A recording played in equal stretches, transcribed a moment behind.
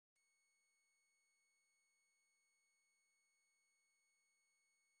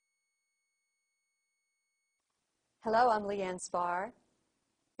Hello, I'm Leanne Spar.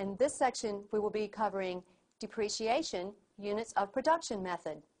 In this section, we will be covering depreciation, units of production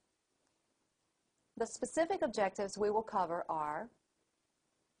method. The specific objectives we will cover are: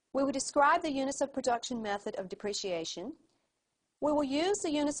 we will describe the units of production method of depreciation. We will use the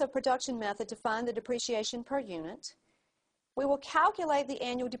units of production method to find the depreciation per unit. We will calculate the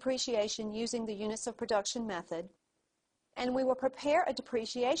annual depreciation using the units of production method. And we will prepare a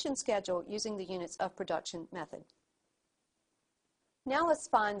depreciation schedule using the units of production method. Now let's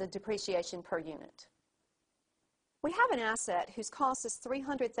find the depreciation per unit. We have an asset whose cost is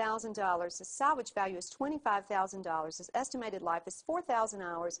 $300,000, its salvage value is $25,000, its estimated life is 4,000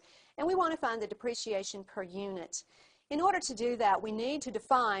 hours, and we want to find the depreciation per unit. In order to do that, we need to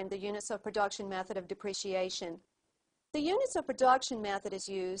define the units of production method of depreciation. The units of production method is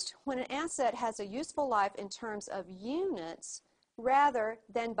used when an asset has a useful life in terms of units rather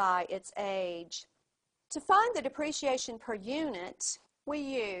than by its age. To find the depreciation per unit, we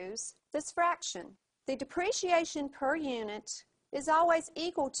use this fraction. The depreciation per unit is always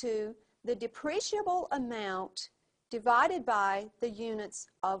equal to the depreciable amount divided by the units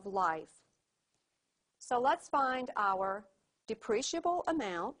of life. So let's find our depreciable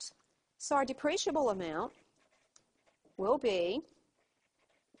amount. So our depreciable amount will be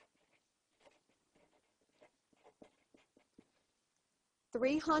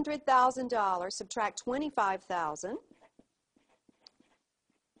 $300,000, subtract $25,000,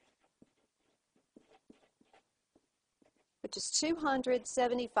 which is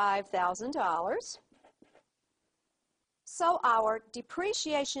 $275,000. So our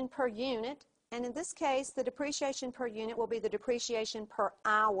depreciation per unit, and in this case the depreciation per unit will be the depreciation per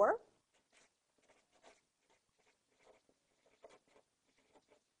hour,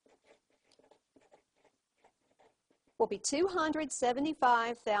 will be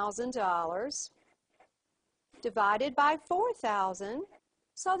 $275,000 divided by 4,000.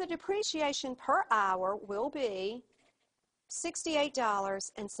 So the depreciation per hour will be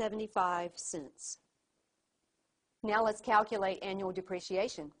 $68.75. Now let's calculate annual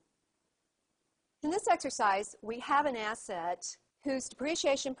depreciation. In this exercise, we have an asset whose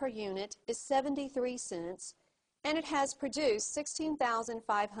depreciation per unit is 73 cents, and it has produced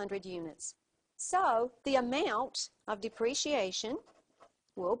 16,500 units. So the amount of depreciation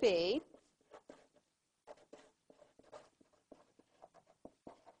will be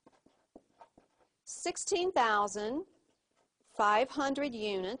 $16,500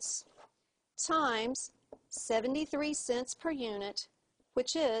 units times 73 cents per unit,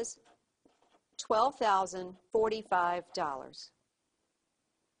 which is $12,045.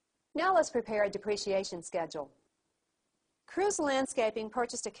 Now let's prepare a depreciation schedule. Cruise Landscaping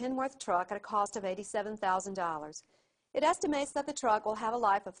purchased a Kenworth truck at a cost of $87,000. It estimates that the truck will have a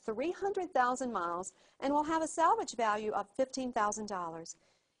life of 300,000 miles and will have a salvage value of $15,000.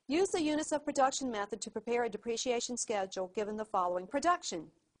 Use the units of production method to prepare a depreciation schedule given the following production.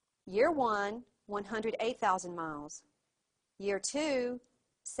 Year 1, 108,000 miles. Year 2,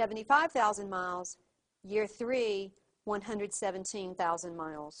 75,000 miles. Year 3, 117,000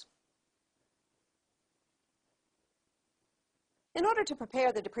 miles. In order to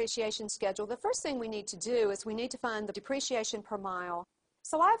prepare the depreciation schedule, the first thing we need to do is we need to find the depreciation per mile.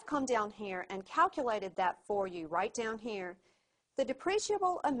 So I've come down here and calculated that for you right down here. The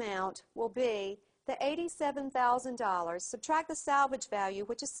depreciable amount will be the $87,000, subtract the salvage value,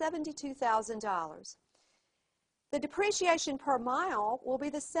 which is $72,000. The depreciation per mile will be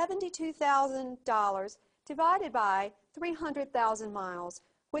the $72,000 divided by 300,000 miles,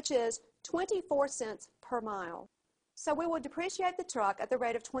 which is 24 cents per mile. So we will depreciate the truck at the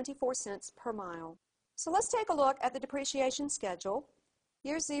rate of 24 cents per mile. So let's take a look at the depreciation schedule.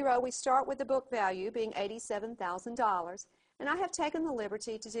 Year 0, we start with the book value being $87,000. And I have taken the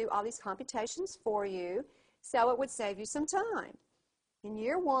liberty to do all these computations for you so it would save you some time. In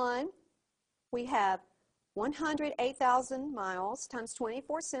year 1, we have 108,000 miles times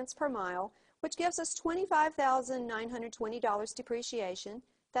 24 cents per mile, which gives us $25,920 depreciation.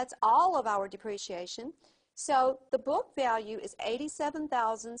 That's all of our depreciation. So the book value is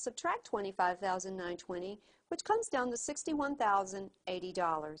 $87,000, subtract $25,920, which comes down to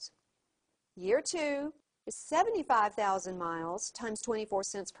 $61,080. Year 2 is 75,000 miles times 24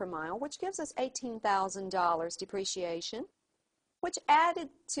 cents per mile, which gives us $18,000 depreciation, which added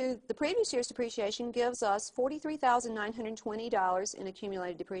to the previous year's depreciation gives us $43,920 in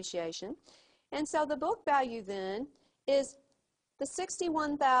accumulated depreciation. And so the book value then is the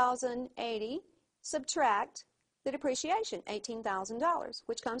 $61,080 subtract the depreciation, $18,000,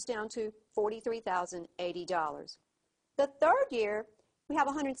 which comes down to $43,080. The third year We have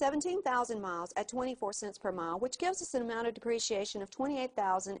 117,000 miles at 24 cents per mile, which gives us an amount of depreciation of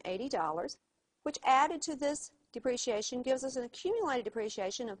 $28,080, which added to this depreciation gives us an accumulated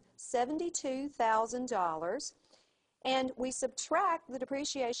depreciation of $72,000, and we subtract the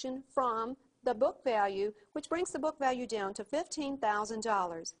depreciation from the book value, which brings the book value down to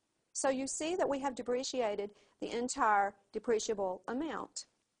 $15,000. So you see that we have depreciated the entire depreciable amount.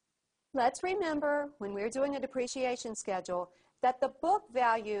 Let's remember when we're doing a depreciation schedule that the book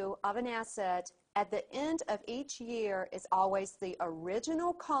value of an asset at the end of each year is always the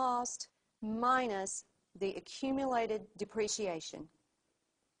original cost minus the accumulated depreciation.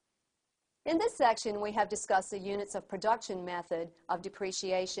 In this section, we have discussed the units of production method of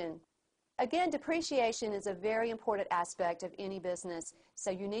depreciation. Again, depreciation is a very important aspect of any business, so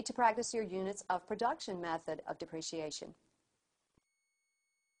you need to practice your units of production method of depreciation.